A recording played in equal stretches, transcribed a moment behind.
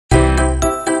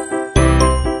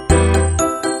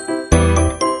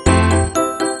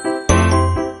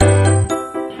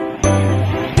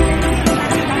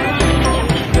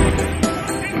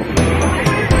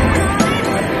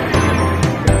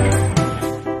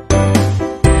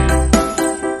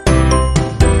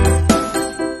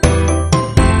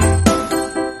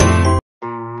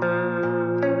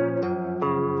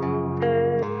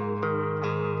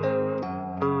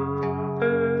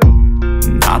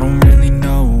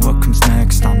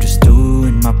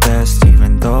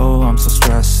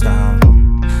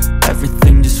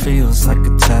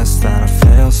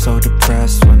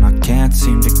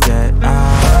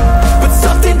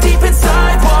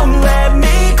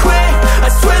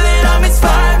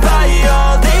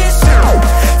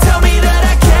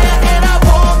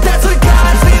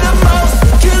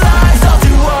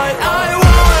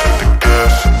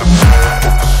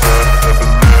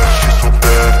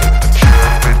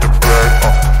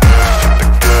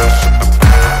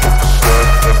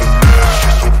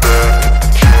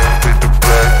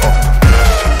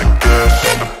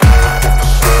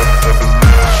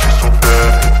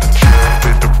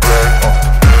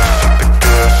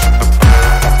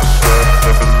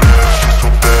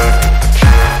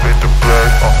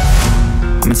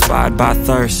by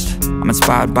thirst, I'm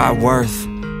inspired by worth.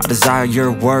 I desire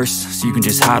your worst, so you can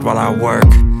just hide while I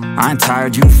work. I ain't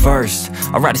tired, you first.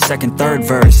 I'll write a second, third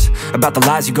verse about the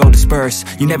lies you go disperse.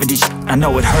 You never did shit, I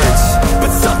know it hurts,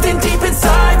 but something deep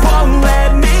inside won't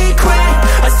let me quit.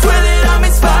 I swear that I'm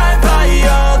inspired by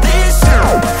all this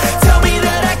shit. Tell me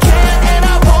that I can't and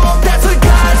I won't. That's what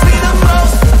guides me the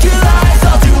most. Your lies,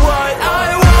 I'll do what I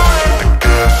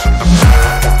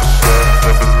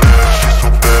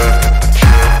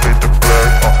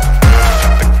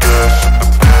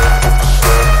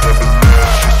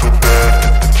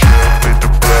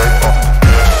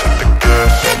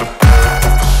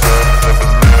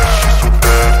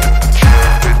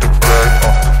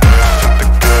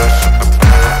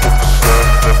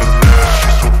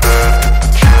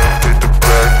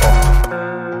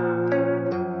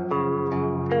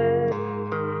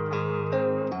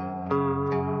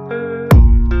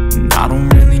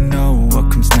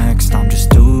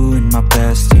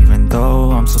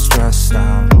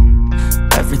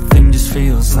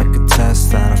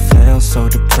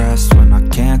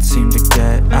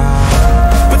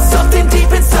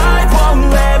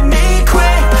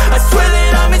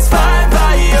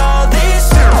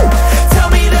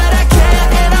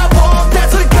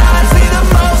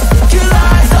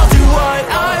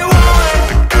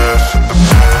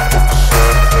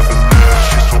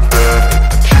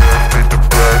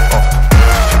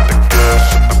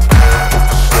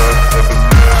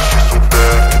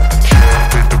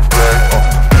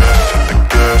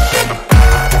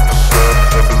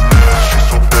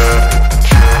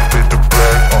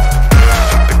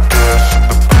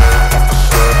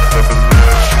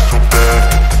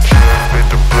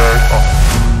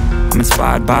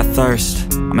by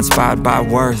thirst, I'm inspired by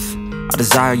worth. I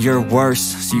desire your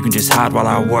worst, so you can just hide while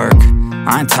I work.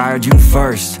 I ain't tired, you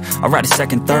first. I'll write a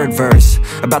second, third verse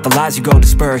about the lies you go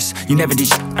disperse. You never did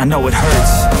shit, I know it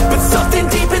hurts, but something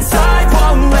deep inside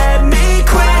won't let me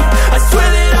quit. I swear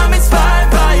that I'm inspired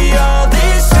by all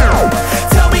this shit.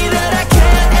 Tell me that I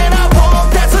can't and I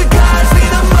won't. That's what guides me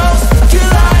the most. Your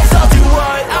lies, I'll do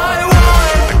what I want.